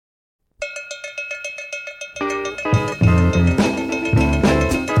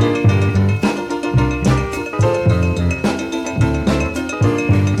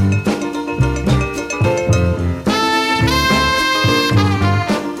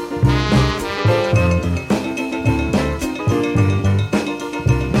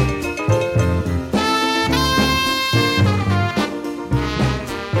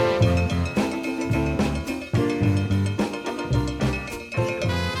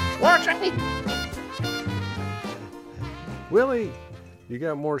Willie, you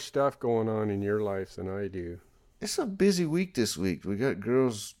got more stuff going on in your life than I do. It's a busy week this week. We got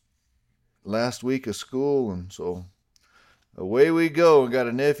girls last week of school, and so away we go. We got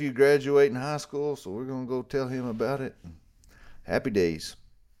a nephew graduating high school, so we're going to go tell him about it. Happy days.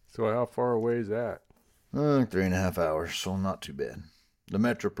 So how far away is that? 3.5 hours, so not too bad. The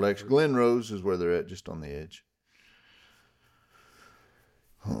Metroplex, Glen Rose is where they're at, just on the edge.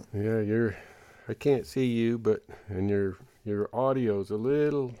 Yeah, I can't see you, and your audio's a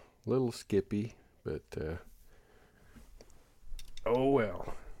little skippy, but oh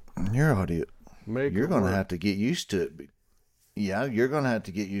well. Your audio, you're going to have to get used to it. Yeah, you're going to have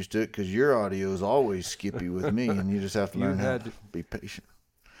to get used to it because your audio is always skippy with me, and you just have to learn how to be patient.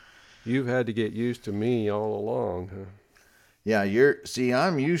 You've had to get used to me all along, huh? Yeah,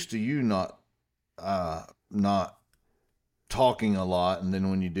 I'm used to you not talking a lot, and then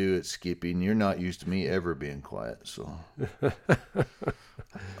when you do, it's skippy, and you're not used to me ever being quiet. So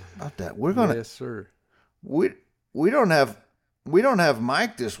about that, we're gonna. Yes, sir. We don't have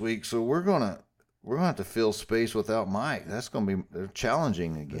Mike this week, so we're gonna have to fill space without Mike. That's gonna be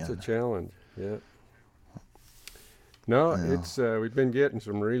challenging again. It's a challenge. Yeah. No, yeah. It's we've been getting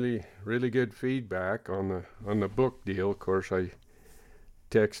some really good feedback on the book deal. Of course, I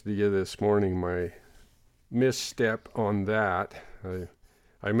texted you this morning my misstep on that.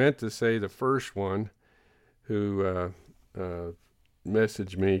 I meant to say the first one who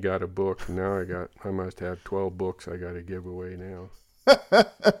messaged me got a book. Now I must have 12 books I got to give away now.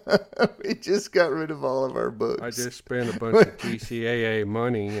 We just got rid of all of our books. I just spent a bunch of TCAA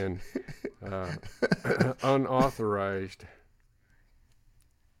money and unauthorized.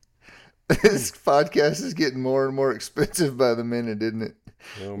 This podcast is getting more and more expensive by the minute, isn't it?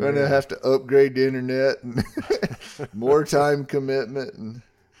 Oh, we're going to have to upgrade the internet and more time commitment. And,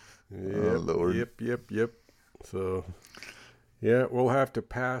 oh, Lord. Yep. So, yeah, we'll have to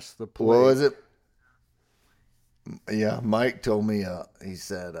pass the plate. What was it? Yeah, Mike told me, he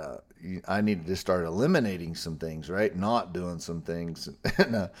said, I needed to start eliminating some things, right? Not doing some things.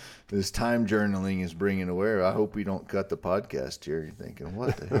 And this time journaling is bringing aware. I hope we don't cut the podcast here. You're thinking,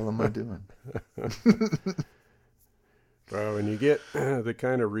 what the hell am I doing? Well, when you get the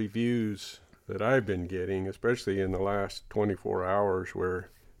kind of reviews that I've been getting, especially in the last 24 hours where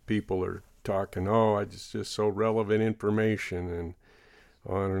people are talking, it's just so relevant information and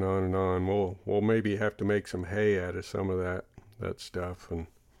on and on and on. We'll maybe have to make some hay out of some of that stuff and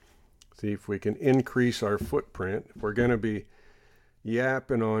see if we can increase our footprint. If we're going to be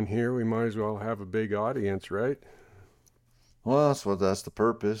yapping on here, we might as well have a big audience, right? Well, that's the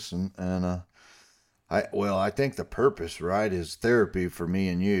purpose. And I think the purpose, right, is therapy for me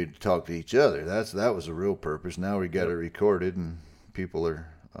and you to talk to each other. That was the real purpose. Now we got it recorded and people are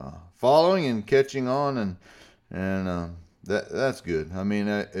following and catching on and that's good. I mean,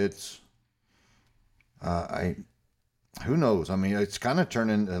 who knows? I mean, it's kind of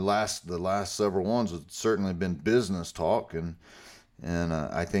turning the last several ones have certainly been business talk, and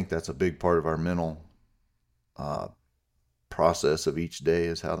I think that's a big part of our mental process of each day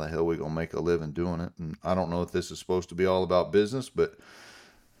is how the hell we gonna make a living doing it. And I don't know if this is supposed to be all about business, but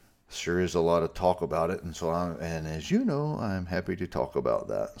sure is a lot of talk about it. And so and as you know, I'm happy to talk about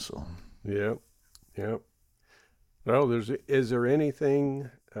that. So yep. Well, is there anything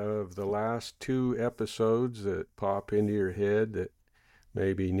of the last 2 episodes that pop into your head that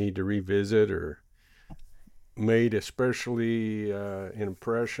maybe need to revisit or made especially an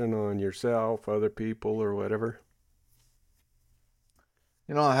impression on yourself, other people, or whatever?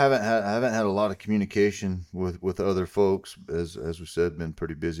 You know, I haven't had a lot of communication with other folks, as we said, been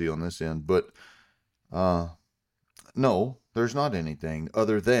pretty busy on this end. But no, there's not anything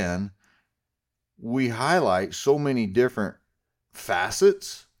other than we highlight so many different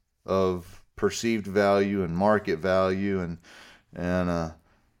facets of perceived value and market value, and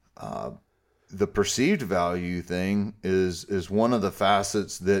the perceived value thing is one of the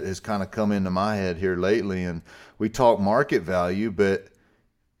facets that has kind of come into my head here lately. And we talk market value, but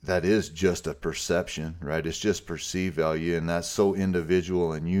that is just a perception, right? It's just perceived value, and that's so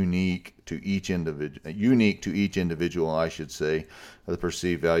individual and unique to each individual, I should say, the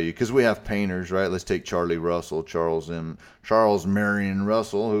perceived value. Because we have painters, right? Let's take Charlie Russell, Charles Marion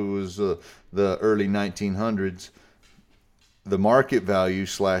Russell, who was the early 1900s. The market value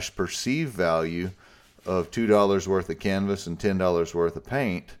 / perceived value of $2 worth of canvas and $10 worth of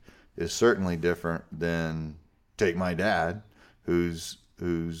paint is certainly different than, take my dad, who's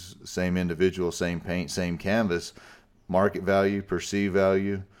same individual, same paint, same canvas, market value, perceived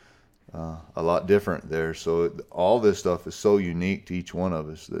value, a lot different there. So all this stuff is so unique to each one of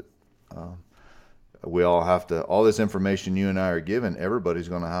us that We all have to, all this information you and I are given, everybody's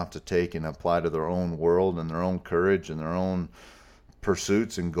going to have to take and apply to their own world and their own courage and their own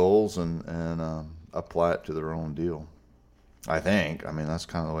pursuits and goals, and apply it to their own deal. I think. I mean, that's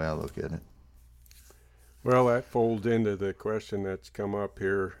kind of the way I look at it. Well, that folds into the question that's come up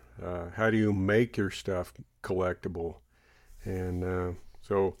here. How do you make your stuff collectible? And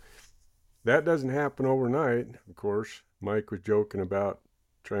so that doesn't happen overnight. Of course, Mike was joking about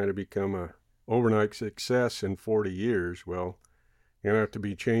trying to become a overnight success in 40 years. Well, you're going to have to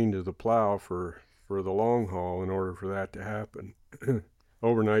be chained to the plow for the long haul in order for that to happen.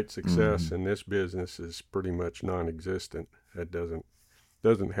 Overnight success in this business is pretty much non-existent. That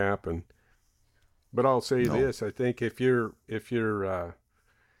doesn't happen. But I'll say this: I think if you're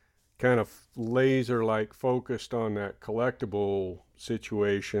kind of laser like focused on that collectible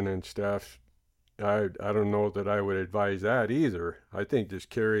situation and stuff, I don't know that I would advise that either. I think just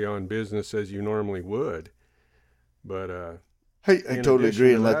carry on business as you normally would. But I totally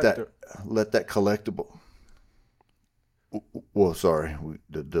agree, and let that collectible. Well, sorry,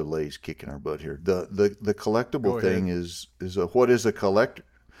 the delay's kicking our butt here. The collectible thing is what is a collector?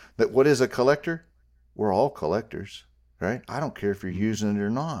 What is a collector? We're all collectors, right? I don't care if you're using it or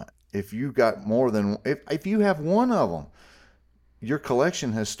not. If you got more than, if you have one of them, your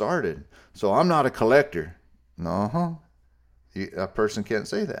collection has started. So I'm not a collector. No, a person can't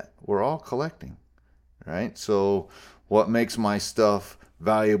say that. We're all collecting, right? So what makes my stuff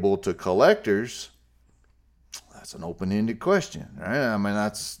valuable to collectors? That's an open-ended question, right? I mean,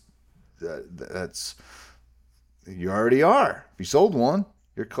 that's you already are. If you sold one,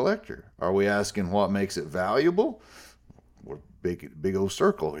 you're a collector. Are we asking what makes it valuable? We're big old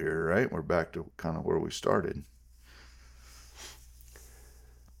circle here, right? We're back to kind of where we started.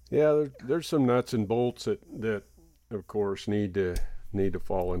 Yeah, there's some nuts and bolts that of course need to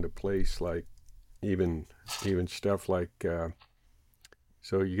fall into place, like even stuff like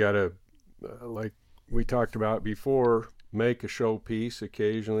so you got to like we talked about before, make a showpiece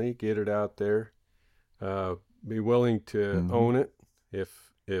occasionally, get it out there, be willing to own it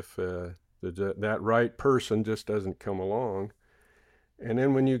if that right person just doesn't come along. And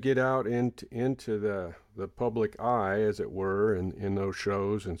then when you get out into the public eye, as it were, in those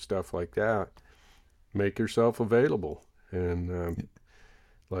shows and stuff like that, make yourself available. And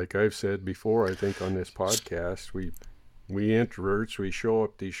like I've said before, I think on this podcast, we introverts, we show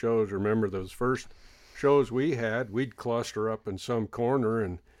up these shows. Remember those first shows we had, we'd cluster up in some corner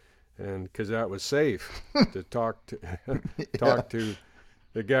and because that was safe to talk to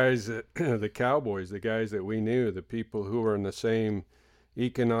the guys the cowboys, the guys that we knew, the people who were in the same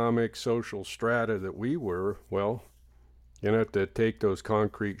economic, social strata that we were. Well, you have to take those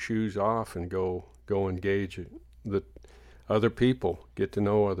concrete shoes off and go engage the other people, get to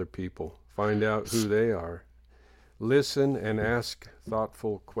know other people, find out who they are, listen and ask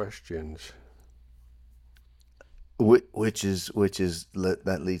thoughtful questions. Which is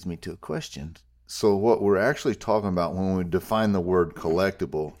that leads me to a question. So what we're actually talking about when we define the word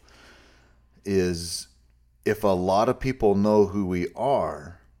collectible is, if a lot of people know who we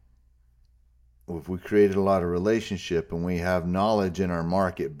are, if we created a lot of relationship and we have knowledge in our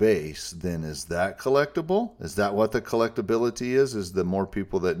market base, then is that collectible? Is that what the collectability is? Is the more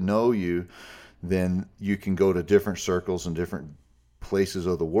people that know you, then you can go to different circles and different places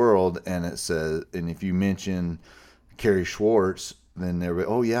of the world, and it says, and if you mention Cary Schwartz, then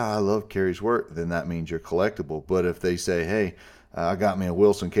everybody, oh yeah, I love Cary's work, then that means you're collectible. But if they say, hey, I got me a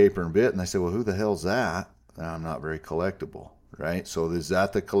Wilson caper and bit, and they say, well, who the hell's that? I'm not very collectible, right? So is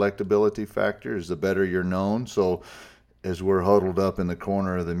that the collectability factor? Is the better you're known? So as we're huddled up in the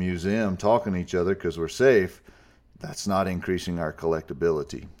corner of the museum talking to each other because we're safe, that's not increasing our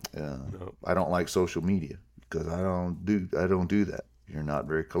collectability. No. I don't like social media because I don't do that. You're not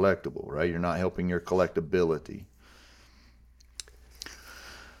very collectible, right? You're not helping your collectability.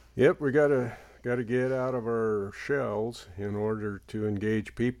 Yep, we gotta get out of our shells in order to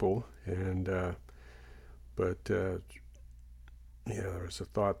engage people, and but yeah, there was a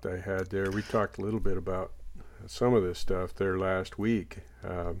thought that I had there. We talked a little bit about some of this stuff there last week,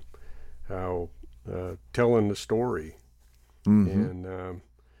 how telling the story, and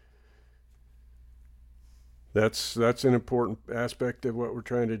that's an important aspect of what we're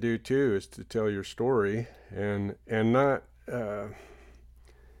trying to do too, is to tell your story and not.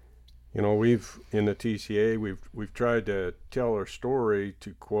 We've in the TCA we've tried to tell our story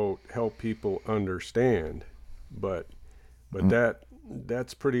to, quote, help people understand, but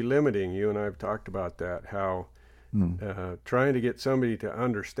that's pretty limiting. You and I have talked about that, how trying to get somebody to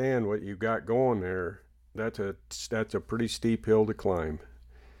understand what you got going there, that's a pretty steep hill to climb.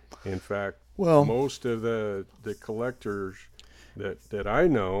 In fact, Well, most of the collectors that I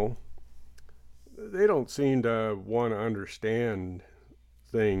know, they don't seem to want to understand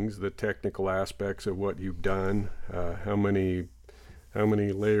things, the technical aspects of what you've done, how many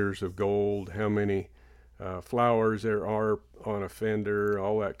layers of gold, how many flowers there are on a fender,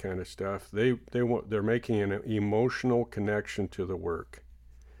 all that kind of stuff. They're making an emotional connection to the work,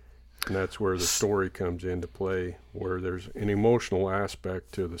 and that's where the story comes into play, where there's an emotional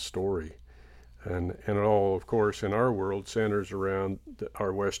aspect to the story, and it all, of course, in our world centers around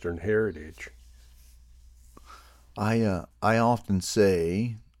our Western heritage. I often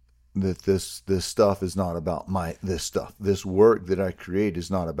say that this stuff is not about this work that I create is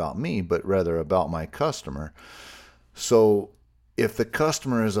not about me, but rather about my customer. So if the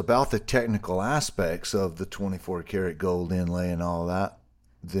customer is about the technical aspects of the 24 karat gold inlay and all that,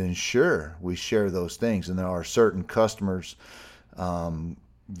 then sure, we share those things. And there are certain customers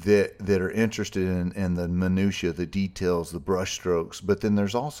that are interested in the minutia, the details, the brush strokes. But then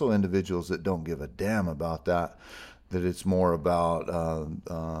there's also individuals that don't give a damn about that. That it's more about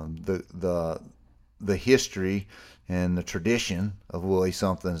the history and the tradition of the way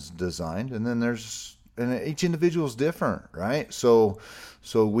something's designed. And then each individual is different, right? So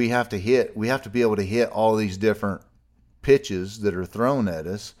we have to be able to hit all these different pitches that are thrown at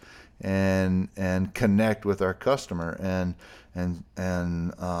us, and connect with our customer, and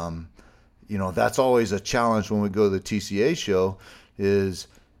that's always a challenge when we go to the TCA show. Is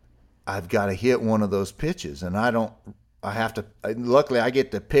I've got to hit one of those pitches, and luckily I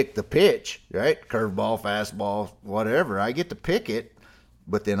get to pick the pitch, right? Curveball, fastball, whatever. I get to pick it,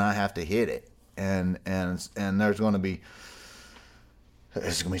 but then I have to hit it. And there's going to be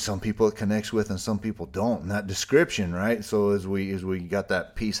some people it connects with and some people don't. And that description, right? So as we got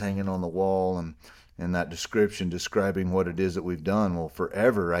that piece hanging on the wall, and that description describing what it is that we've done. Well,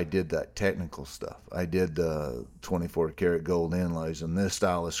 forever I did that technical stuff. I did the 24 karat gold inlays and this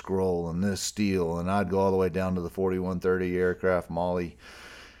style of scroll and this steel, and I'd go all the way down to the 4130 aircraft Molly,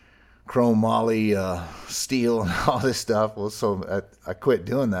 chrome Molly steel and all this stuff. Well, so I quit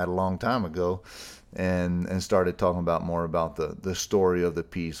doing that a long time ago, and started talking more about the story of the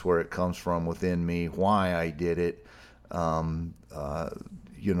piece, where it comes from within me, why I did it.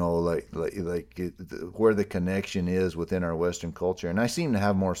 Where the connection is within our Western culture. And I seem to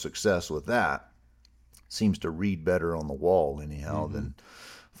have more success with that. Seems to read better on the wall, anyhow, than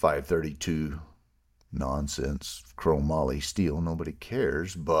 532 nonsense chromoly steel. Nobody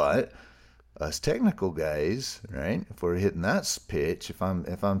cares. But us technical guys, right? If we're hitting that pitch, if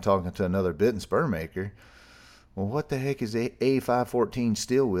I'm talking to another bit and spur maker, well, what the heck is A514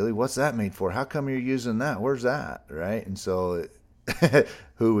 steel, Willie? What's that made for? How come you're using that? Where's that? Right? And so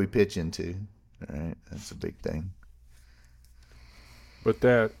who we pitch into, right? That's a big thing. But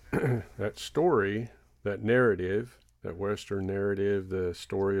that story, that narrative, that Western narrative, the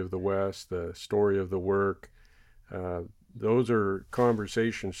story of the West, the story of the work, those are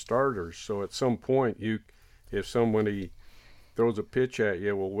conversation starters. So at some point, if somebody throws a pitch at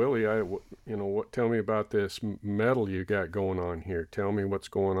you, well, Willie, tell me about this metal you got going on here. Tell me what's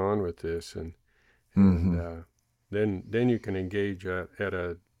going on with this, and then you can engage at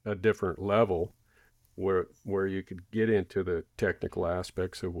a different level, where you could get into the technical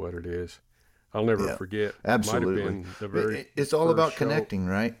aspects of what it is. I'll never forget. Absolutely. Might have been the very it's all about show. Connecting,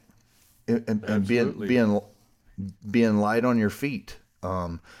 right? And being light on your feet,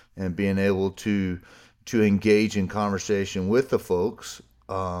 and being able to engage in conversation with the folks.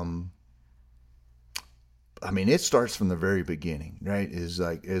 It starts from the very beginning, right?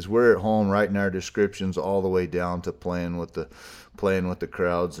 As we're at home writing our descriptions all the way down to playing with the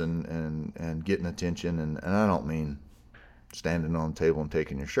crowds and getting attention. And I don't mean standing on the table and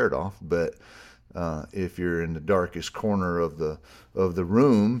taking your shirt off, but if you're in the darkest corner of the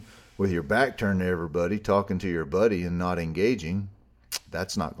room with your back turned to everybody, talking to your buddy and not engaging,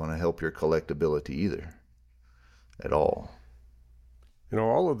 that's not going to help your collectability either, at all.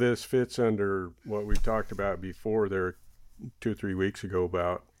 All of this fits under what we talked about before there 2 or 3 weeks ago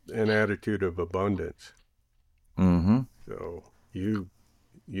about an attitude of abundance. Mm-hmm. So you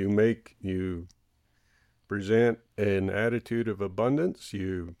present an attitude of abundance.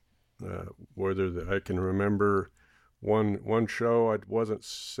 I can remember one show I wasn't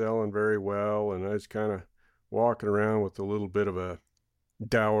selling very well, and I was kind of walking around with a little bit of a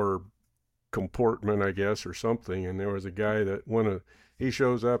dour comportment, I guess, or something. And there was a guy that he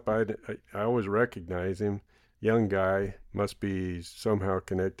shows up, I always recognize him. Young guy, must be somehow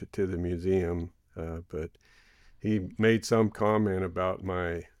connected to the museum, but he made some comment about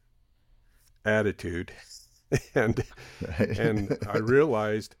my attitude, and I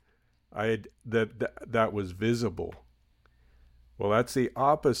realized that was visible. Well, that's the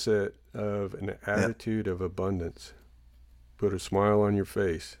opposite of an Yeah. attitude of abundance. Put a smile on your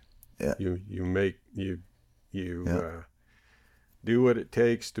face. Yeah. You Yeah. do what it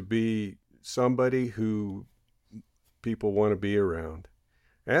takes to be somebody who people want to be around.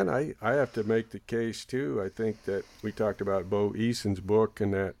 And I have to make the case too. I think that we talked about Bo Eason's book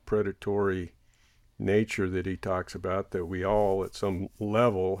and that predatory nature that he talks about, that we all at some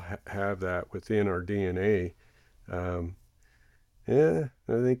level have that within our DNA. Um, yeah,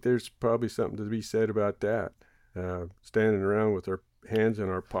 I think there's probably something to be said about that. Standing around with our hands in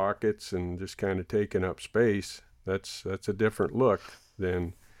our pockets and just kind of taking up space, that's a different look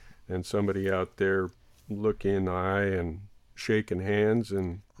than somebody out there looking in the eye and shaking hands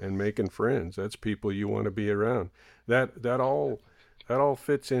and making friends. That's people you want to be around. That all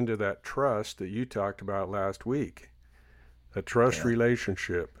fits into that trust that you talked about last week. A trust Yeah.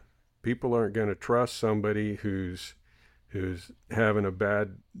 relationship. People aren't going to trust somebody who's having a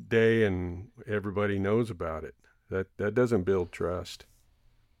bad day and everybody knows about it. That doesn't build trust.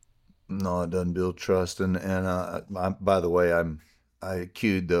 No, it doesn't build trust. And by the way, I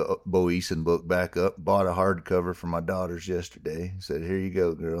queued the Bo Eason book back up. Bought a hardcover for my daughters yesterday. Said, "Here you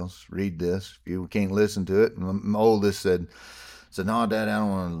go, girls. Read this. If you can't listen to it." And my oldest said, "No, Dad, I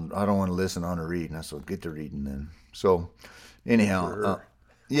don't want to listen. I want to read." And I said, "Get to reading then." So, anyhow,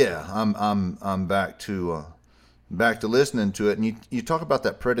 yeah, I'm back to listening to it. And you talk about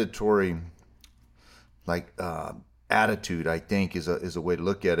that predatory, like attitude, I think is a way to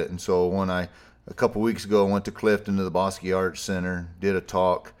look at it. And so when a couple weeks ago, I went to Clifton to the Bosque Arts Center, did a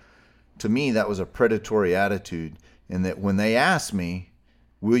talk. To me, that was a predatory attitude. And that when they asked me,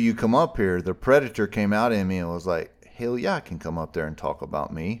 "Will you come up here?" the predator came out in me and was like, "Hell yeah, I can come up there and talk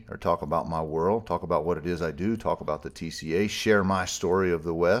about me, or talk about my world, talk about what it is I do, talk about the TCA, share my story of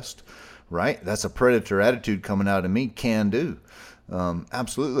the West." Right? That's a predator attitude coming out of me. Can do.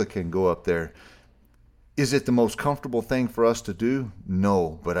 Absolutely can go up there. Is it the most comfortable thing for us to do?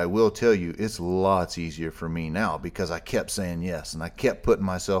 No, but I will tell you, it's lots easier for me now because I kept saying yes and I kept putting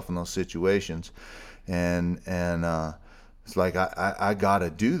myself in those situations, and it's like I got to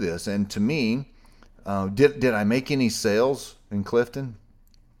do this. And to me, did I make any sales in Clifton?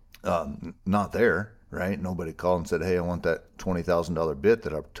 Not there, right? Nobody called and said, "Hey, I want that $20,000 bit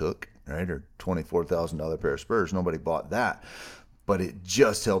that I took," right, or $24,000 pair of spurs. Nobody bought that. But it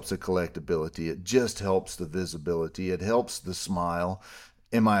just helps the collectability. It just helps the visibility. It helps the smile.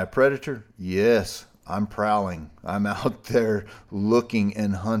 Am I a predator? Yes. I'm prowling. I'm out there looking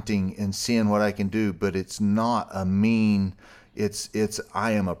and hunting and seeing what I can do. But it's not a mean.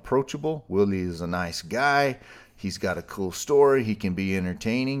 I am approachable. Willie is a nice guy. He's got a cool story. He can be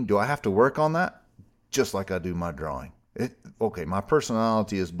entertaining. Do I have to work on that? Just like I do my drawing. Okay, my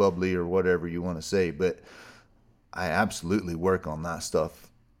personality is bubbly or whatever you want to say, but I absolutely work on that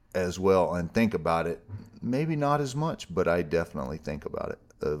stuff as well and think about it. Maybe not as much, but I definitely think about it,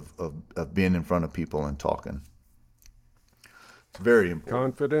 of being in front of people and talking. It's very important.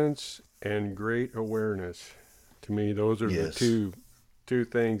 Confidence and great awareness. To me, those are the Yes. two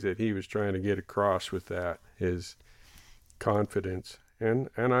things that he was trying to get across with that, is confidence. And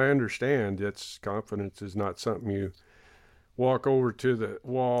I understand that's confidence is not something you walk over to the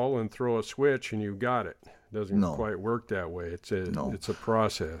wall and throw a switch and you got it. It doesn't No. quite work that way. No. It's a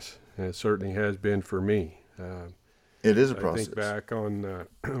process, and it certainly has been for me. It is a I process. think back on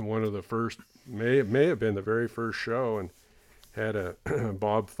one of the first, may have been the very first show, and had a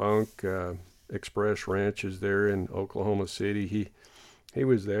Bob Funk Express Ranches there in Oklahoma City. He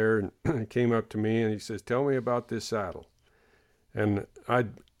was there and came up to me and he says, "Tell me about this saddle." And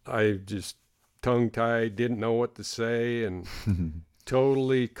I just tongue-tied, didn't know what to say, and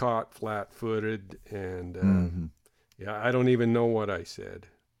totally caught flat-footed. And yeah, I don't even know what I said,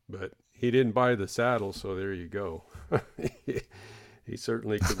 but he didn't buy the saddle, so there you go. He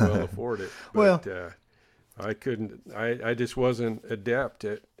certainly could well afford it, but I couldn't. I just wasn't adept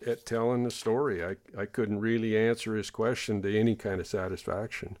at telling the story. I couldn't really answer his question to any kind of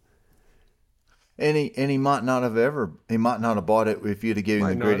satisfaction. And he might not have bought it if you'd have given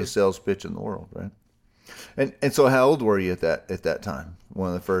him the greatest sales pitch in the world, right? And so how old were you at that time? One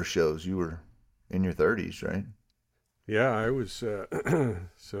of the first shows, you were in your 30s, right? Yeah, I was.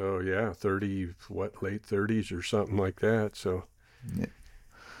 So yeah, 30, late 30s or something like that. So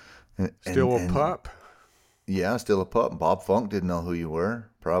yeah. Still a pup. Yeah, still a pup. Bob Funk didn't know who you were,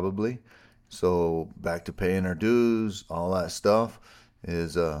 probably. So back to paying our dues, all that stuff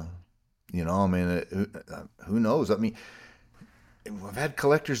is, I mean, who knows? I mean, I've had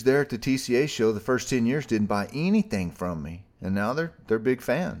collectors there at the TCA show the first 10 years didn't buy anything from me. and now they're big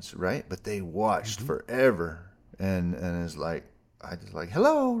fans, right? But they watched forever, and it's like I just like,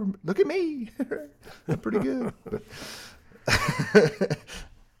 hello, look at me, I'm pretty good.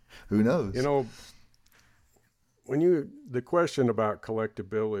 Who knows? You know, the question about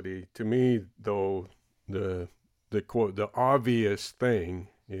collectability, to me though, the quote, the obvious thing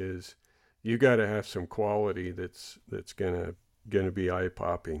is you got to have some quality that's gonna be eye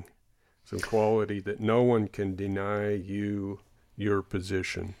popping, some quality that no one can deny you your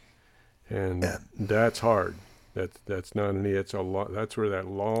position, and that's hard. That's not an it's a lot. That's where that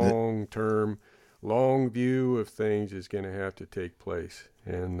long term, long view of things is going to have to take place,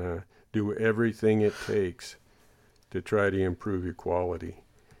 and do everything it takes to try to improve your quality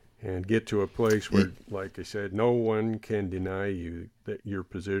and get to a place where, like I said, no one can deny you that your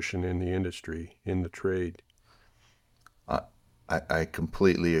position in the industry, in the trade. I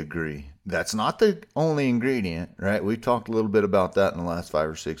completely agree. That's not the only ingredient, right? We talked a little bit about that in the last 5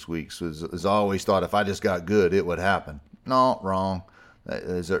 or 6 weeks. Is I always thought if I just got good, it would happen. No, wrong.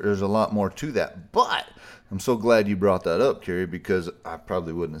 There's a lot more to that. But I'm so glad you brought that up, Cary, because I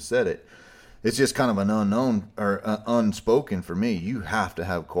probably wouldn't have said it. It's just kind of an unknown or unspoken for me. You have to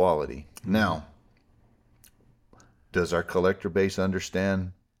have quality. Now, does our collector base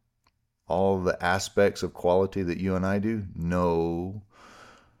understand all the aspects of quality that you and I do? No.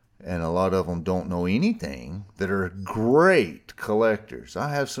 And a lot of them don't know anything that are great collectors. I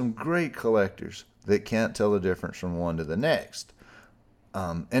have some great collectors that can't tell the difference from one to the next,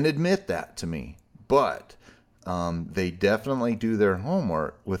 and admit that to me. But they definitely do their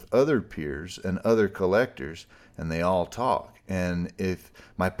homework with other peers and other collectors, and they all talk. And if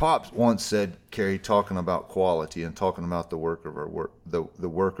my pops once said, Cary, talking about quality and talking about the work of our work, the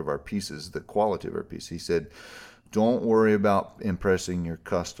work of our pieces, the quality of our piece, he said, don't worry about impressing your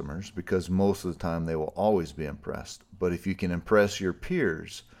customers, because most of the time they will always be impressed. But if you can impress your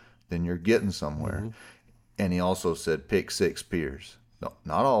peers, then you're getting somewhere. And he also said, pick 6 peers. No,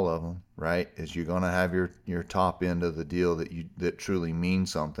 not all of them, right? Is you're going to have your top end of the deal that truly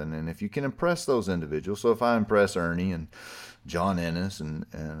means something. And if you can impress those individuals, so if I impress Ernie and John Ennis and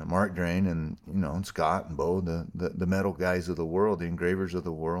Mark Drain and and Scott and Bo, the metal guys of the world, the engravers of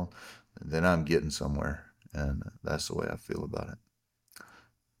the world, then I'm getting somewhere. And that's the way I feel about it.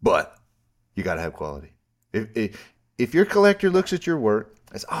 But you got to have quality. If your collector looks at your work,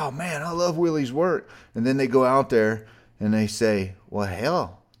 it's, oh man, I love Willie's work, and then they go out there and they say, well,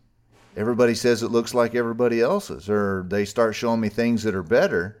 hell, everybody says it looks like everybody else's, or they start showing me things that are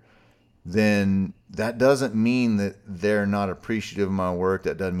better, then that doesn't mean that they're not appreciative of my work.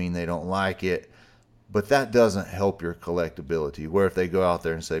 That doesn't mean they don't like it. But that doesn't help your collectability. Where if they go out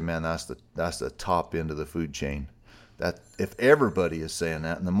there and say, man, that's the top end of the food chain. That if everybody is saying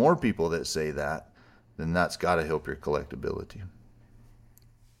that, and the more people that say that, then that's got to help your collectability.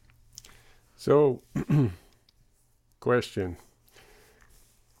 So, question.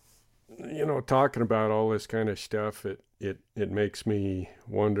 Talking about all this kind of stuff, it makes me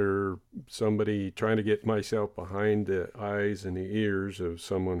wonder, somebody trying to get myself behind the eyes and the ears of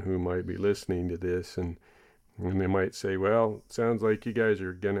someone who might be listening to this, and they might say, well, it sounds like you guys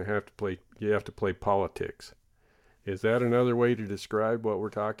are going to have to play politics. Is that another way to describe what we're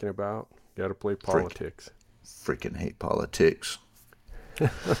talking about? Got to play politics. Freaking hate politics.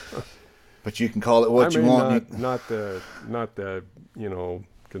 But you can call it what you want. Not the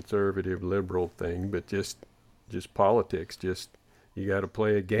conservative liberal thing, but just politics. Just, you got to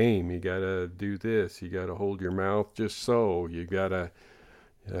play a game. You got to do this. You got to hold your mouth just so. You got to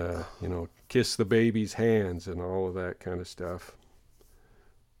kiss the baby's hands and all of that kind of stuff.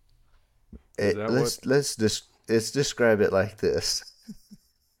 Let's describe it like this.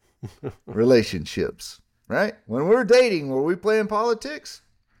 Relationships, right? When we're dating, were we playing politics?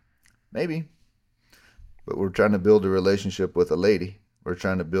 Maybe. But we're trying to build a relationship with a lady. We're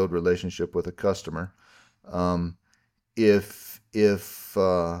trying to build a relationship with a customer. If you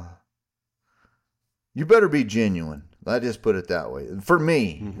better be genuine. I just put it that way. For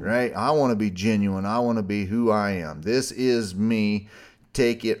me, right? I want to be genuine. I want to be who I am. This is me.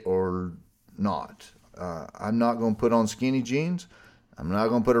 Take it or not. I'm not going to put on skinny jeans. I'm not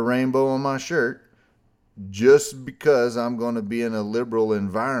going to put a rainbow on my shirt just because I'm going to be in a liberal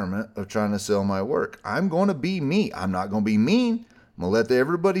environment of trying to sell my work. I'm going to be me. I'm not going to be mean. I'm going to let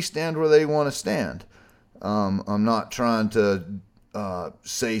everybody stand where they want to stand. I'm not trying to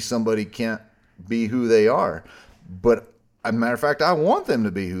say somebody can't be who they are. But as a matter of fact, I want them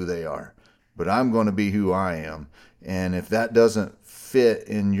to be who they are. But I'm going to be who I am. And if that doesn't fit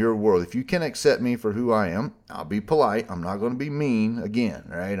in your world, if you can accept me for who I am, I'll be polite. I'm not going to be mean again,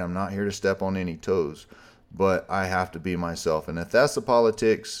 right? I'm not here to step on any toes. but I have to be myself. And if that's the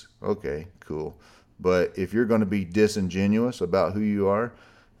politics, okay, cool. But if you're going to be disingenuous about who you are,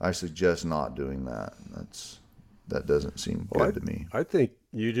 I suggest not doing that. That doesn't seem Well, good to me. I think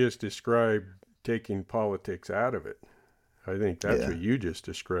you just described taking politics out of it. I think that's Yeah. what you just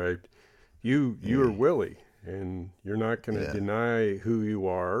described. You are Yeah. Willie, and you're not going to Yeah. deny who you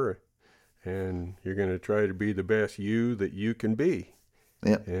are, and you're going to try to be the best you that you can be.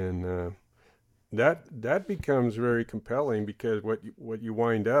 Yep. And that becomes very compelling, because what you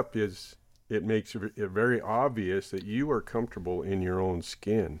wind up is, it makes it very obvious that you are comfortable in your own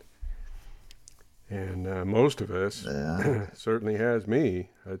skin. And most of us, Yeah. certainly has me,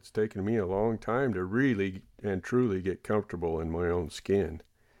 it's taken me a long time to really and truly get comfortable in my own skin,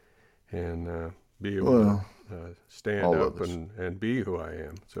 and be able to Well, stand all of up us. and be who I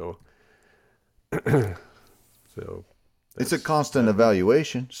am. So, so It's a that's constant that.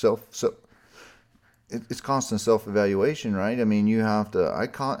 evaluation. It's constant self-evaluation, right? I mean, you have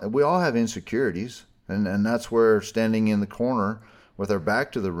to. We all have insecurities, and that's where standing in the corner with our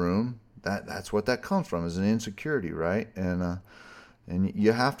back to the room, that's what that comes from, is an insecurity, right? And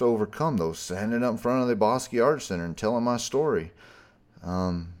you have to overcome those. Standing up in front of the Bosque Art Center and telling my story,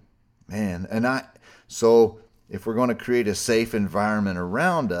 man. So if we're going to create a safe environment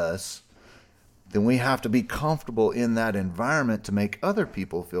around us, then we have to be comfortable in that environment to make other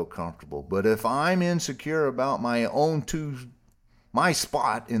people feel comfortable. But if I'm insecure about my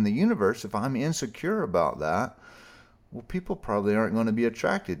spot in the universe, if I'm insecure about that, well, people probably aren't going to be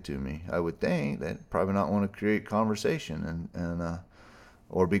attracted to me. I would think they'd probably not want to create conversation and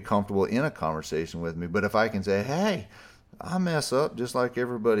or be comfortable in a conversation with me. But if I can say, hey, I mess up just like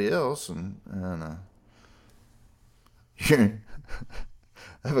everybody else, and I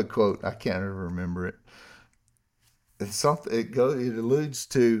have a quote. I can't ever remember it. It's something. It alludes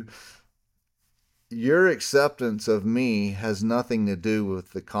to, your acceptance of me has nothing to do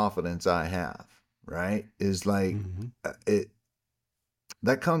with the confidence I have. Right? Is like Mm-hmm. it.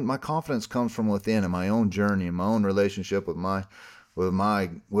 My confidence comes from within, in my own journey, in my own relationship with my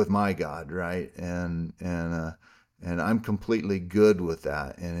God. Right? And I'm completely good with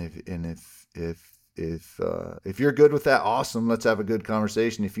that. And if you're good with that, awesome. Let's have a good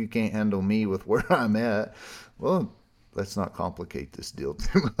conversation. If you can't handle me with where I'm at, well, let's not complicate this deal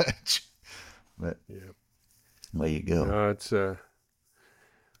too much. But Yeah. there you go. No, it's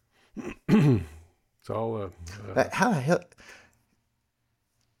it's all How the hell?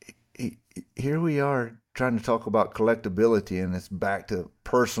 Here we are trying to talk about collectability, and it's back to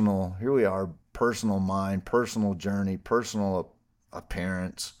personal. Here we are, personal mind, personal journey, personal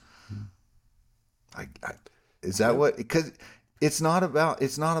appearance. I, is that yep. what? Because it's not about.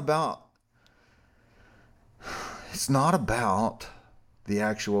 It's not about. It's not about the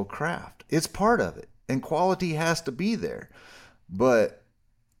actual craft. It's part of it, and quality has to be there. But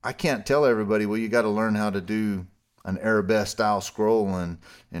I can't tell everybody, well, you got to learn how to do an arabesque style scroll and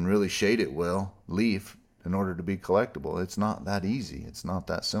really shade it well, leaf, in order to be collectible. It's not that easy. It's not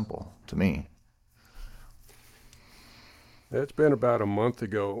that simple to me. It's been about a month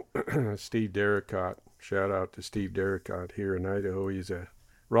ago. Steve Derricott, shout out to Steve Derricott here in Idaho. He's a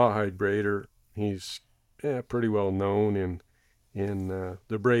rawhide braider. He's pretty well known in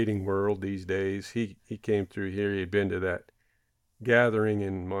the braiding world these days. He came through here. He'd been to that gathering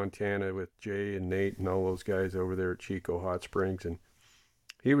in Montana with Jay and Nate and all those guys over there at Chico Hot Springs, and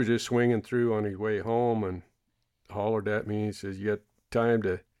he was just swinging through on his way home and hollered at me. He says, "You got time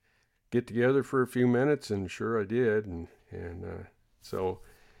to get together for a few minutes?" And sure I did. And so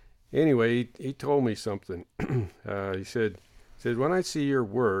anyway, he told me something. He said, when I see your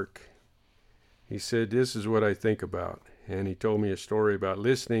work, he said, this is what I think about. And he told me a story about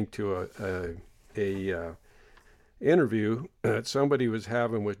listening to a interview that somebody was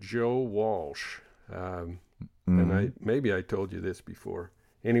having with Joe Walsh. And Mm-hmm. maybe I told you this before.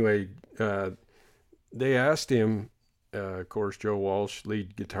 Anyway, they asked him. Of course, Joe Walsh,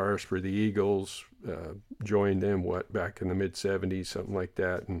 lead guitarist for the Eagles, joined them back in the mid '70s, something like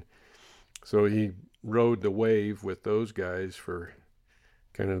that, and so he rode the wave with those guys for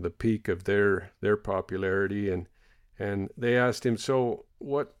kind of the peak of their popularity, and they asked him, so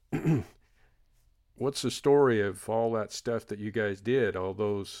what's the story of all that stuff that you guys did, all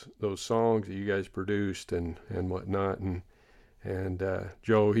those songs that you guys produced and whatnot, and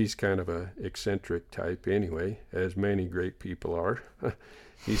Joe, he's kind of a eccentric type anyway, as many great people are.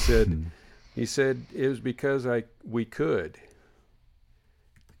 he said he said it was because we could.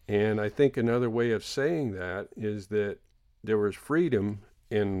 And I think another way of saying that is that there was freedom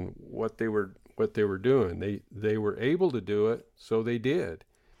in what they were doing. They were able to do it, so they did.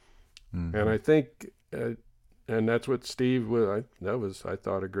 And Mm-hmm. I think uh, and that's what Steve was. That was, I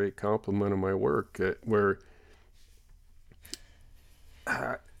thought, a great compliment of my work. Where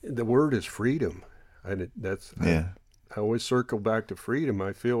the word is freedom. Yeah. I always circle back to freedom.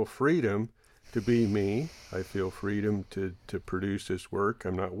 I feel freedom to be me. I feel freedom to produce this work.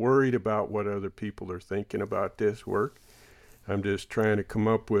 I'm not worried about what other people are thinking about this work. I'm just trying to come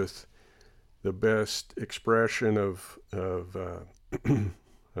up with the best expression of the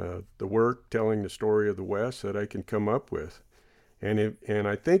work, telling the story of the West that I can come up with. And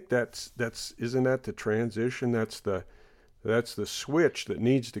I think that's isn't that the transition? That's the switch that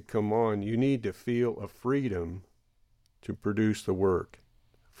needs to come on. You need to feel a freedom to produce the work,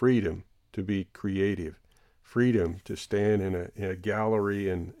 freedom to be creative, freedom to stand in a gallery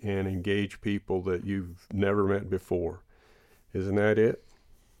and engage people that you've never met before. Isn't that it?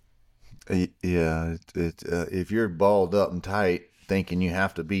 Yeah. If you're balled up and tight, thinking you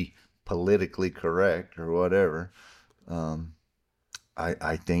have to be politically correct or whatever, um,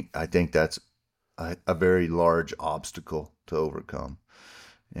 I think that's a very large obstacle to overcome.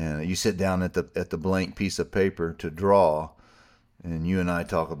 And you sit down at the blank piece of paper to draw, and you and I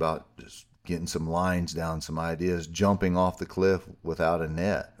talk about just getting some lines down, some ideas, jumping off the cliff without a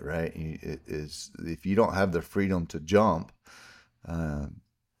net, right? It is, if you don't have the freedom to jump, uh,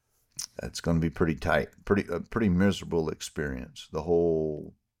 that's going to be pretty tight, a pretty miserable experience. The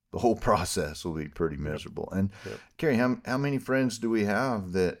whole process will be pretty Yep. miserable. And Yep. Cary, how many friends do we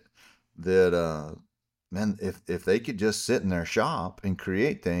have that man, if they could just sit in their shop and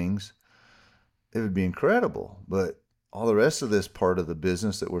create things, it would be incredible. But all the rest of this part of the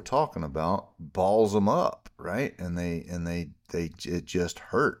business that we're talking about balls them up, right? And they it just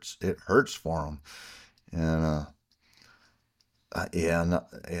hurts. It hurts for them. And yeah,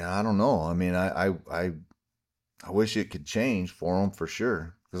 yeah, I don't know. I mean, I wish it could change for them for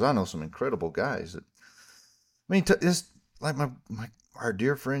sure, because I know some incredible guys that. I mean, it's like my our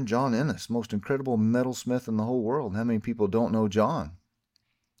dear friend John Ennis, most incredible metalsmith in the whole world. How many people don't know John?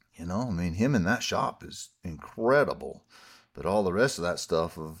 I mean, him in that shop is incredible, but all the rest of that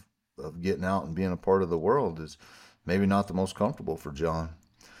stuff of getting out and being a part of the world is maybe not the most comfortable for John.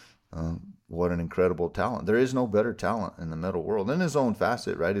 What an incredible talent! There is no better talent in the metal world in his own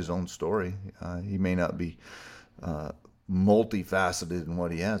facet, right? His own story. He may not be uh, multifaceted in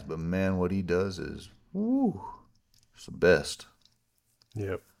what he has, but man, what he does is, woo, it's the best.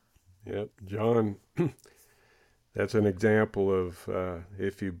 Yep. Yep. John, that's an example of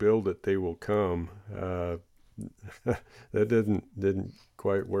if you build it, they will come. That didn't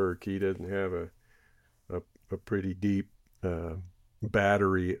quite work. He doesn't have a pretty deep uh,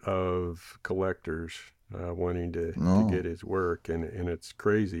 battery of collectors wanting to No, get his work, and it's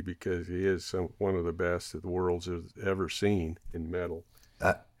crazy because he is one of the best that the world's has ever seen in metal.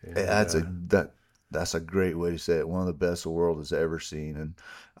 that, And that's a great way to say it. One of the best the world has ever seen. And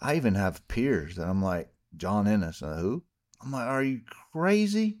I even have peers that I'm like, John Ennis, who? I'm like, are you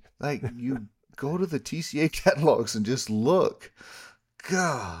crazy? Like, you go to the TCA catalogs and just look.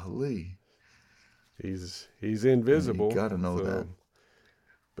 Golly, he's you invisible. got to know that. So,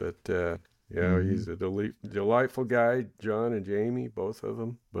 but yeah, Hmm. he's a delightful guy, John and Jamie, both of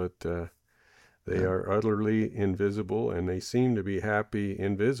them. But they Yeah. are utterly invisible, and they seem to be happy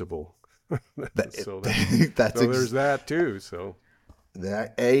invisible. That, so that's so there's that too. So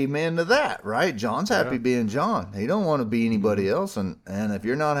that. Amen to that, right? John's happy yeah. being John. He don't want to be Hmm. anybody else. And if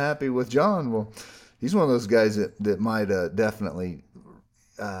you're not happy with John, well, he's one of those guys that might definitely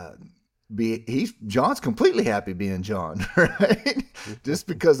uh, he's John's completely happy being John, right? Just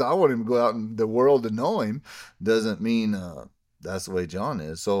because I want him to go out in the world to know him doesn't mean that's the way John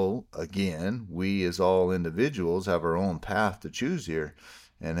is. So again, we as all individuals have our own path to choose here.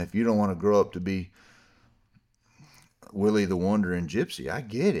 And if you don't want to grow up to be Willie the Wandering Gypsy, I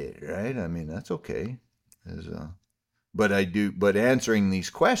get it, right? I mean, that's okay. Is but I do. But answering these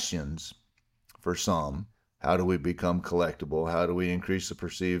questions for some. How do we become collectible? How do we increase the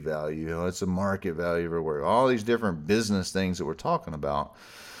perceived value? What's the market value of our work? All these different business things that we're talking about.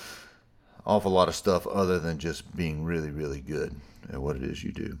 Awful lot of stuff other than just being really, really good at what it is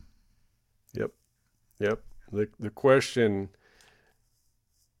you do. Yep. Yep. The question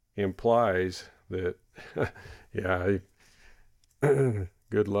implies that yeah,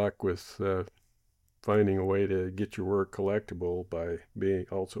 good luck with finding a way to get your work collectible by being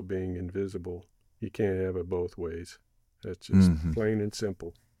invisible. You can't have it both ways. That's just Mm-hmm. plain and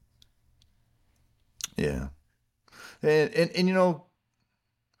simple. Yeah, and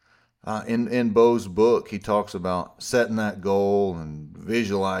in Bo's book, he talks about setting that goal and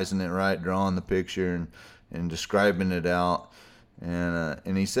visualizing it, right, drawing the picture and describing it out.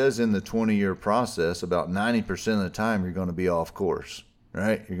 And he says in the 20-year process, about 90% of the time you're going to be off course,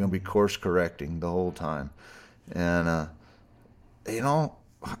 right? You're going to be course correcting the whole time. And, you know,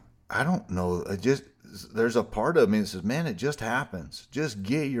 I don't know. There's a part of me that says, man, it just happens. Just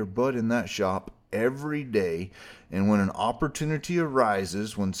get your butt in that shop every day. And when an opportunity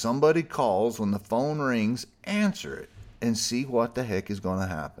arises, when somebody calls, when the phone rings, answer it and see what the heck is going to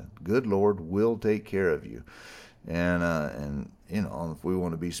happen. Good Lord will take care of you. And you know, if we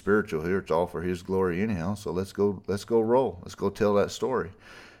want to be spiritual here, it's all for His glory anyhow. So let's go roll. Let's go tell that story.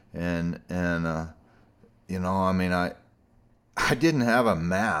 And you know, I mean, I didn't have a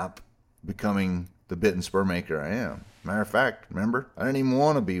map becoming the bit and spur maker I am. Matter of fact, remember, I didn't even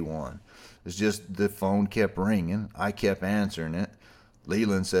want to be one. It's just the phone kept ringing. I kept answering it.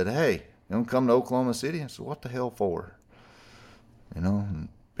 Leland said, "Hey, you don't come to Oklahoma City?" I said, "What the hell for?" You know,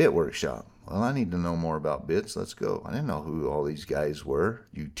 bit workshop. Well, I need to know more about bits. Let's go. I didn't know who all these guys were,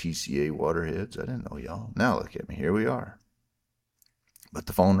 you TCA waterheads. I didn't know y'all. Now look at me. Here we are. But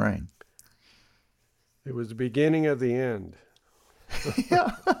the phone rang. It was the beginning of the end.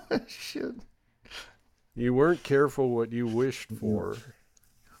 Yeah, shit. You weren't careful what you wished for.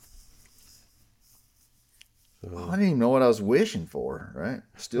 I didn't even know what I was wishing for, right?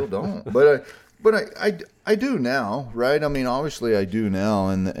 Still don't. But I do now, right? I mean, obviously I do now,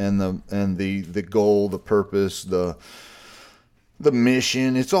 and the goal, the purpose, the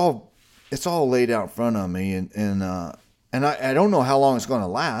mission, it's all laid out in front of me, and I don't know how long it's going to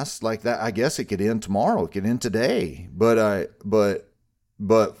last. Like that, I guess it could end tomorrow, it could end today, but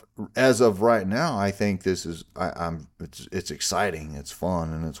as of right now, I think this is it's exciting, it's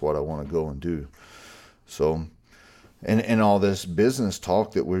fun, and it's what I want to go and do. So, and all this business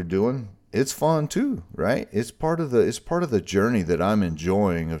talk that we're doing, it's fun too, right? It's part of the journey that I'm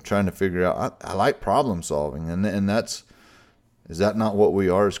enjoying of trying to figure out. I like problem solving, and is that not what we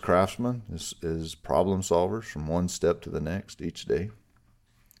are as craftsmen? Is problem solvers from one step to the next each day.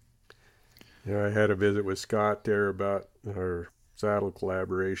 Yeah, I had a visit with Scott there about our saddle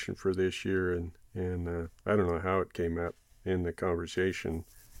collaboration for this year, and I don't know how it came up in the conversation,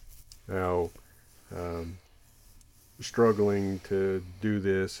 how struggling to do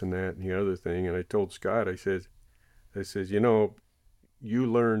this and that and the other thing. And I told Scott, I said, you know, you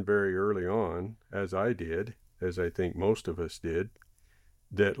learned very early on, as I did, as I think most of us did,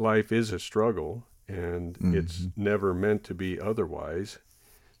 that life is a struggle, and it's never meant to be otherwise.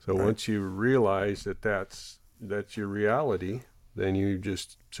 So once you realize that that's your reality, then you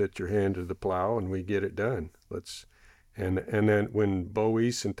just set your hand to the plow and we get it done. And then when Bo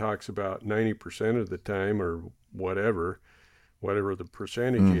Eason talks about 90% of the time, or whatever the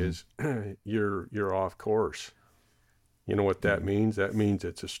percentage is, you're off course. You know what that means? That means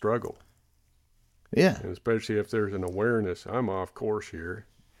it's a struggle. Yeah. And especially if there's an awareness, I'm off course here,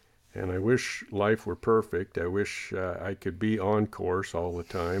 and I wish life were perfect. I wish I could be on course all the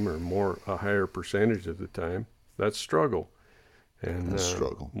time, or a higher percentage of the time. That's struggle. And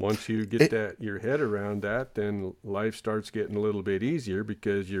once you get your head around that, then life starts getting a little bit easier,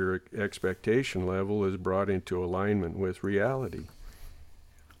 because your expectation level is brought into alignment with reality.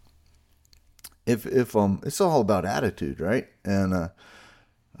 If it's all about attitude, right? And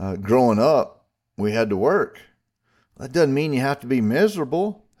growing up, we had to work. That doesn't mean you have to be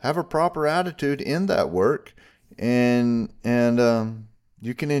miserable. Have a proper attitude in that work, and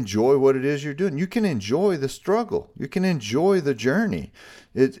you can enjoy what it is you're doing. You can enjoy the struggle. You can enjoy the journey.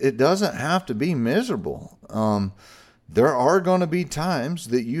 It doesn't have to be miserable. There are going to be times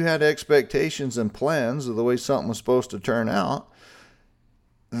that you had expectations and plans of the way something was supposed to turn out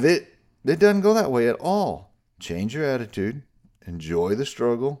that it doesn't go that way at all. Change your attitude. Enjoy the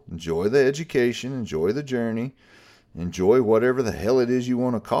struggle. Enjoy the education. Enjoy the journey. Enjoy whatever the hell it is you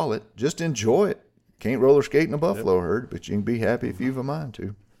want to call it. Just enjoy it. Can't roller skate in a buffalo herd, but you can be happy if you've a mind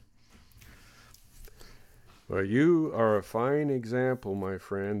to. Well, you are a fine example, my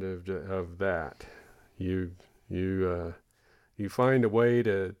friend, of that. You find a way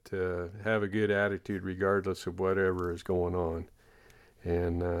to have a good attitude regardless of whatever is going on.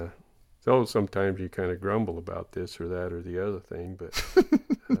 And so sometimes you kind of grumble about this or that or the other thing, but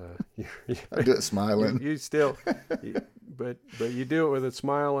I do it smiling. You still, but you do it with a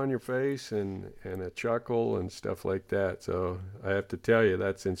smile on your face and a chuckle and stuff like that. So I have to tell you,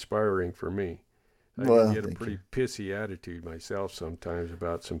 that's inspiring for me. I can get a pretty pissy attitude myself sometimes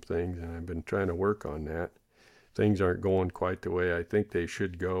about some things, and I've been trying to work on that. Things aren't going quite the way I think they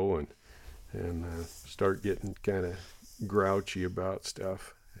should go, and start getting kind of grouchy about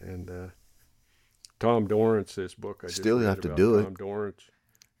stuff. And Tom Dorrance, this book I just still read have to about do Tom it. Dorrance.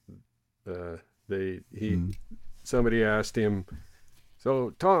 Somebody asked him,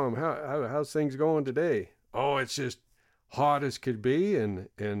 So, Tom, how's things going today? Oh, it's just hot as could be, and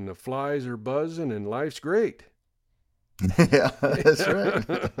the flies are buzzing, and life's great. Yeah, that's right.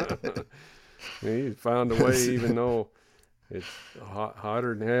 He found a way, even though it's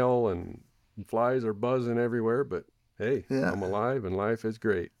hotter than hell, and flies are buzzing everywhere. But hey, Yeah, I'm alive, and life is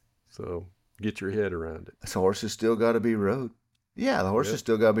great. So get your head around it. this horse has still got to be rode. Yeah, the horse has Yep.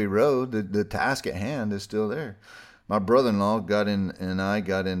 still got to be rode. The task at hand is still there. My brother-in-law got in, and I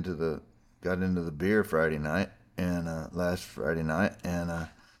got into the beer Friday night, and last Friday night, and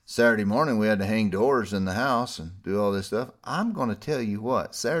Saturday morning we had to hang doors in the house and do all this stuff. I'm gonna tell you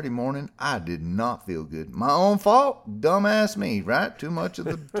what, Saturday morning I did not feel good. My own fault, dumbass me, right? Too much of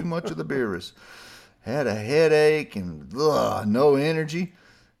the beer was. Had a headache and no energy.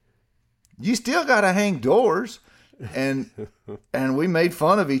 You still gotta hang doors, and and we made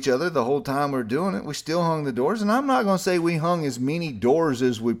fun of each other the whole time we are doing it. We still hung the doors, and I'm not gonna say we hung as many doors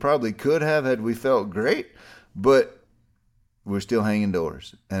as we probably could have had we felt great, but we're still hanging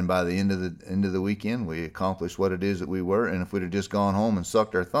doors. And by the end of the weekend, we accomplished what it is that we were. And if we'd have just gone home and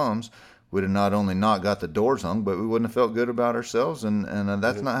sucked our thumbs, we'd have not only not got the doors hung, but we wouldn't have felt good about ourselves. And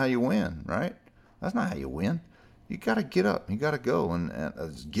that's Yep. not how you win, right? That's not how you win. You got to get up. You got to go. And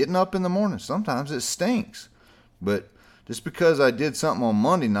getting up in the morning, sometimes it stinks. But just because I did something on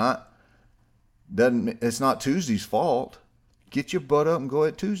Monday night, it's not Tuesday's fault. Get your butt up and go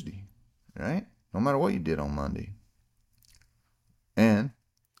at Tuesday, right? No matter what you did on Monday.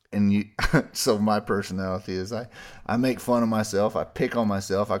 And you so my personality is I make fun of myself, I pick on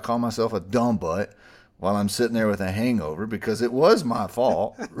myself, I call myself a dumb butt while I'm sitting there with a hangover because it was my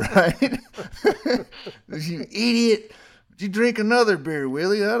fault, right? You idiot. You drink another beer,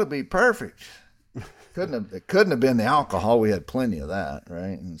 Willie, that'll be perfect. It couldn't have been the alcohol. We had plenty of that,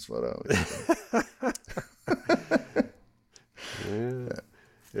 right? That's what I was Yeah.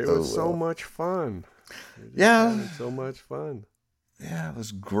 It Oh was so well. much fun. We're just Yeah, having so much fun. yeah, it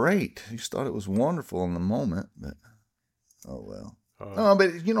was great. You just thought it was wonderful in the moment, but oh well. Uh, No,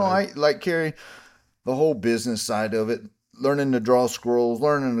 but I I like Cary, the whole business side of it, learning to draw scrolls,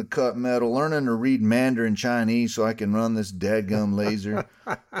 learning to cut metal, learning to read Mandarin Chinese so I can run this dadgum laser.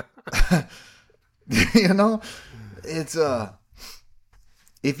 you know, it's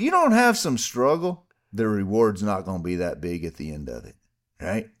if you don't have some struggle, the reward's not going to be that big at the end of it,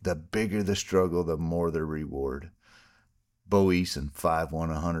 right? The bigger the struggle, the more the reward. Bo Eason, 5'1",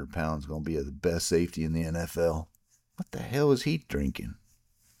 100 pounds, going to be the best safety in the NFL. What the hell is he drinking?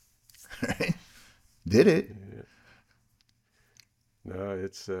 Right? Did it? yeah. No,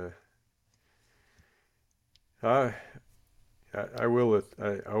 it's I I will.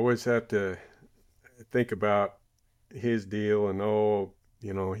 I always have to think about his deal and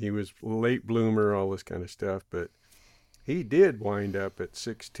he was late bloomer, all this kind of stuff, but he did wind up at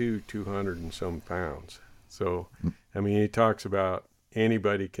 6'2", 200 and some pounds. So, I mean, he talks about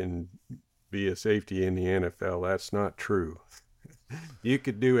anybody can be a safety in the NFL. That's not true. You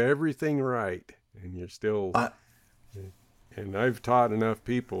could do everything right, and you're still. I, And I've taught enough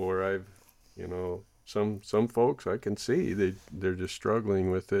people where some folks I can see they're just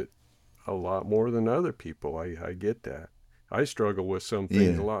struggling with it a lot more than other people. I get that. I struggle with some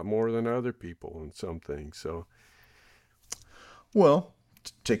things a yeah. lot more than other people in some things. So Well,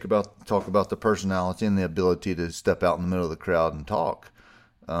 talk about the personality and the ability to step out in the middle of the crowd and talk.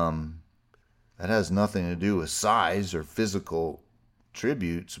 Um, that has nothing to do with size or physical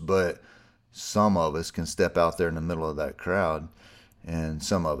tributes, but some of us can step out there in the middle of that crowd, and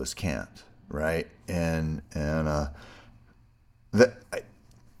some of us can't, right? And that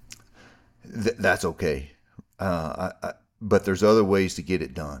that's okay. But there's other ways to get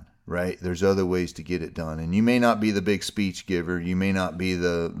it done, right? There's other ways to get it done, and you may not be the big speech giver, you may not be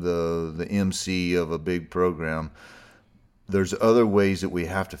the MC of a big program. There's other ways that we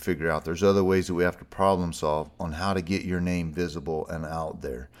have to figure out. There's other ways that we have to problem solve on how to get your name visible and out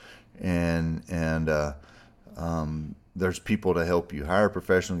there, and there's people to help you. Hire a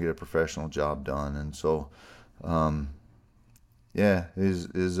professional, get a professional job done, and so. Yeah,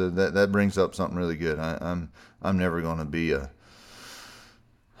 that brings up something really good. I'm never going to be a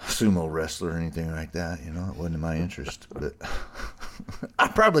sumo wrestler or anything like that. It wasn't in my interest. But I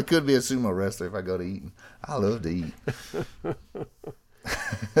probably could be a sumo wrestler if I go to eating. I love to eat.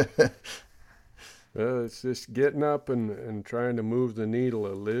 well, it's just getting up and trying to move the needle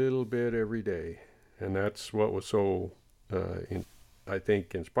a little bit every day, and that's what was so I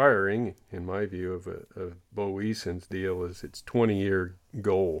think inspiring in my view of Bo Eason's deal is its 20-year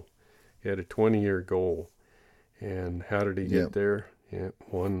goal. He had a 20-year goal, and how did he get Yep. there? Yeah,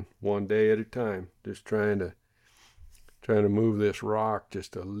 one day at a time, just trying to trying to move this rock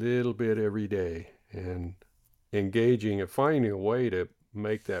just a little bit every day, and engaging and finding a way to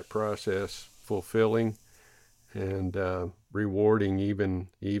make that process fulfilling and rewarding,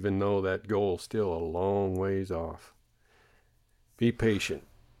 even though that goal's still a long ways off. Be patient.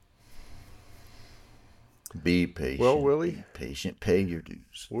 Be patient. Well, Willie, be patient. Pay your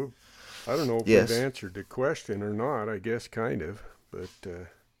dues. I don't know if Yes. we've answered the question or not. I guess kind of, but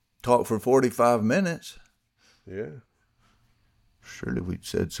Talk for 45 minutes. yeah. Surely we'd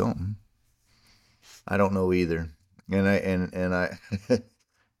said something. I don't know either. And I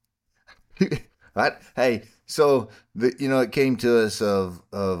hey, so it came to us of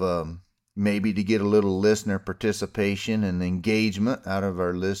maybe to get a little listener participation and engagement out of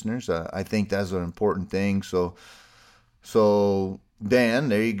our listeners. I think that's an important thing. So Dan,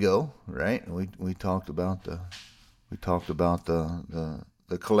 there you go. Right? We talked about the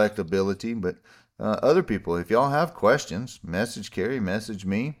collectability, but other people, if y'all have questions, message Cary, message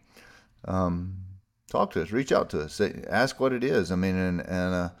me. Talk to us, reach out to us, ask what it is. I mean,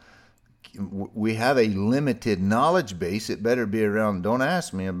 and we have a limited knowledge base. It better be around. Don't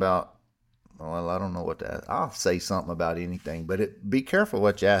ask me about, well, I don't know what to ask. I'll say something about anything, but be careful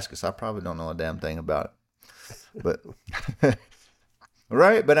what you ask us. I probably don't know a damn thing about it. But,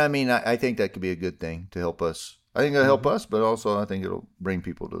 right. But I mean, I think that could be a good thing to help us. I think it'll help us, but also I think it'll bring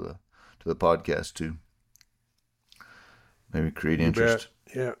people to the podcast too. Maybe create interest.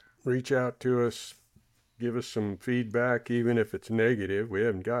 Yeah. Reach out to us. Give us some feedback, even if it's negative. We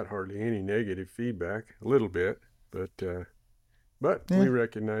haven't got hardly any negative feedback. A little bit, but yeah. We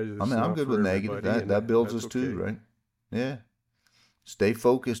recognize it's I'm good with negative. That builds us too, right? Yeah. Stay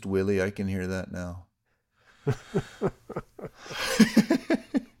focused, Willie. I can hear that now.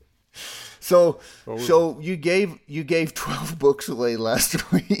 So you gave 12 books away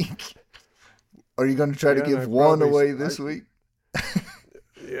last week. Are you going to try to give one away this week?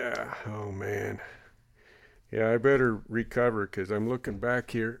 Yeah. Oh man. Yeah, I better recover because I'm looking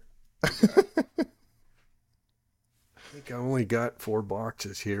back here. I think I only got 4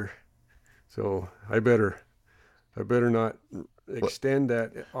 boxes here, so I better not extend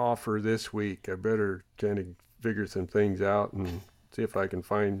that offer this week. I better kind of figure some things out and see if I can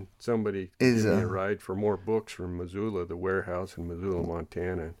find somebody to give me a ride for more books from Missoula, the warehouse in Missoula,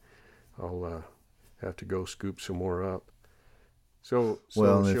 Montana. I'll have to go scoop some more up. So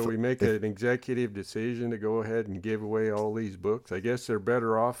shall we make an executive decision to go ahead and give away all these books? I guess they're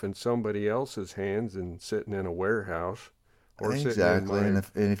better off in somebody else's hands than sitting in a warehouse or sitting in my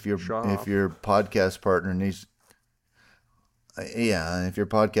if your shop. if your podcast partner needs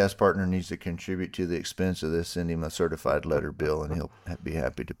to contribute to the expense of this, send him a certified letter bill and he'll be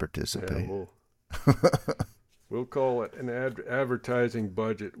happy to participate. Yeah, we'll call it an advertising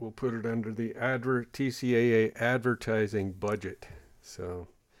budget. We'll put it under the TCAA advertising budget. So,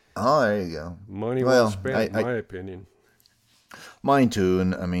 there you go. Money well spent, in my opinion. Mine too.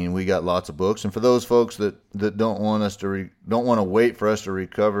 And I mean, we got lots of books. And for those folks that don't want us to don't want to wait for us to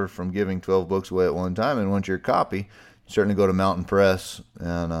recover from giving 12 books away at one time and want your copy, certainly go to Mountain Press.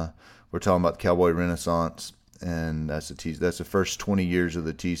 And we're talking about the Cowboy Renaissance, and that's the first 20 years of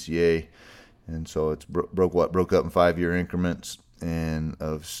the TCA. And so it's broke up in 5-year increments and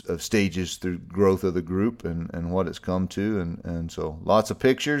of stages through growth of the group and what it's come to. And so lots of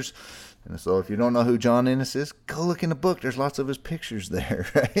pictures. And so if you don't know who John Ennis is, go look in the book. There's lots of his pictures there,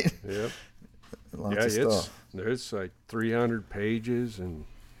 right? Yep. Lots of stuff. There's like 300 pages and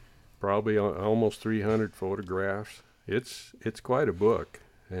probably almost 300 photographs. It's quite a book.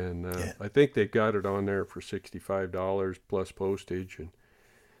 And I think they got it on there for $65 plus postage. And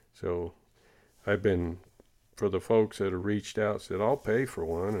so I've been, for the folks that have reached out, said, I'll pay for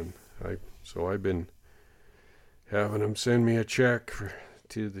one. And I've been having them send me a check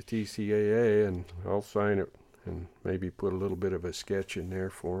to the TCAA, and I'll sign it and maybe put a little bit of a sketch in there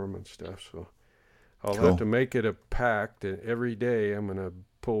for them and stuff. So I'll have to make it a pact that every day I'm going to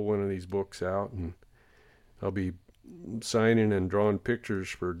pull one of these books out, and I'll be signing and drawing pictures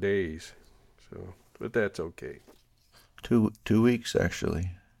for days. So, but that's okay. 2 weeks,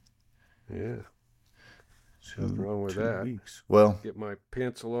 actually. Yeah. Nothing wrong with that. 2 weeks. Well, get my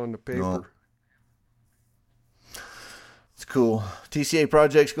pencil on the paper. No. It's cool. TCA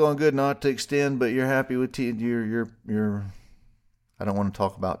project's going good. Not to extend, but you're happy with your. I don't want to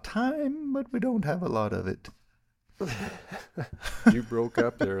talk about time, but we don't have a lot of it. You broke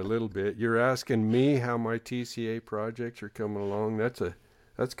up there a little bit. You're asking me how my TCA projects are coming along.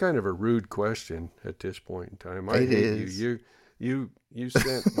 That's kind of a rude question at this point in time. I hate you. You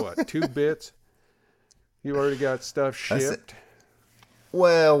sent what, 2 bits? You already got stuff shipped?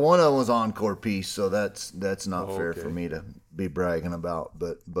 Well, one of them was encore piece, so that's not fair for Okay. me to be bragging about.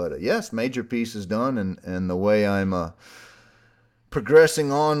 But yes, major piece is done, and the way I'm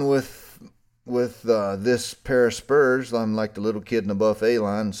progressing on with this pair of spurs, I'm like the little kid in the buffet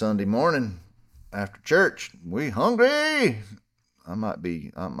line Sunday morning after church. We hungry? I might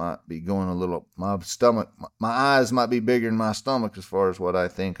be going a little. My stomach, my eyes might be bigger than my stomach as far as what I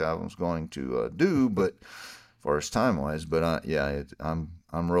think I was going to do, but as far as time wise. But yeah,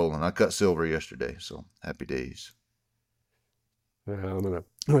 I'm rolling. I cut silver yesterday, so happy days.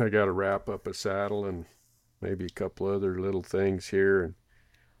 I got to wrap up a saddle and maybe a couple other little things here, and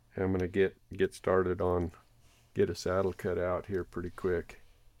I'm gonna get started on get a saddle cut out here pretty quick.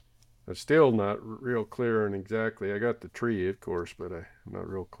 I'm still not real clear on exactly. I got the tree, of course, but I'm not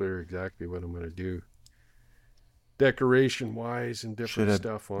real clear exactly what I'm gonna do decoration wise and Should different have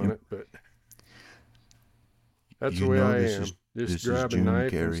stuff on you, it. But that's the you way know I this is am. Just this is grab a June,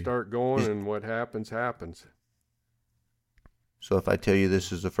 knife and Cary. start going, Is, and what happens happens. so if I tell you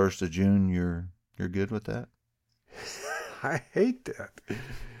this is the 1st of June, you're good with that? I hate that.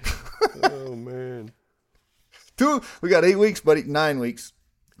 Oh man. We got 8 weeks, buddy. 9 weeks.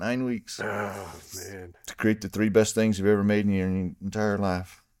 9 weeks Oh man. to create the 3 best things you've ever made in your entire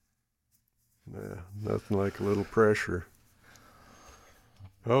life. Nothing like a little pressure.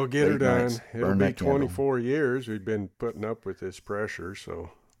 Oh, get her Late nights. done. It'll Burn be that candle. 24 years we've been putting up with this pressure,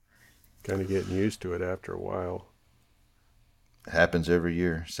 so kind of getting used to it after a while. It happens every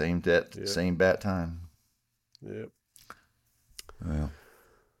year. Yep. Same bat time. Yep. Well,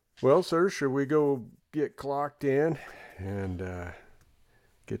 Well, sir, should we go get clocked in and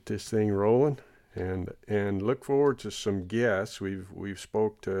get this thing rolling and look forward to some guests. We've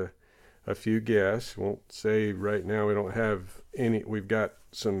spoke to a few guests. Won't say right now we don't have any. We've got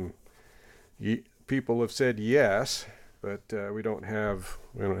some people have said yes, but we don't have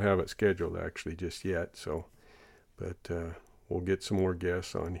it scheduled actually just yet. So, but we'll get some more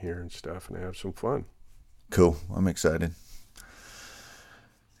guests on here and stuff and have some fun. cool. I'm excited.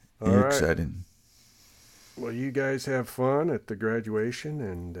 All You're right. excited. Well, you guys have fun at the graduation,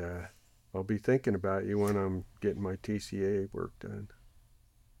 and I'll be thinking about you when I'm getting my TCA work done.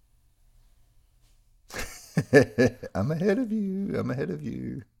 I'm ahead of you. I'm ahead of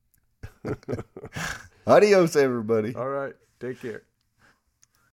you. Adios, everybody. All right. Take care.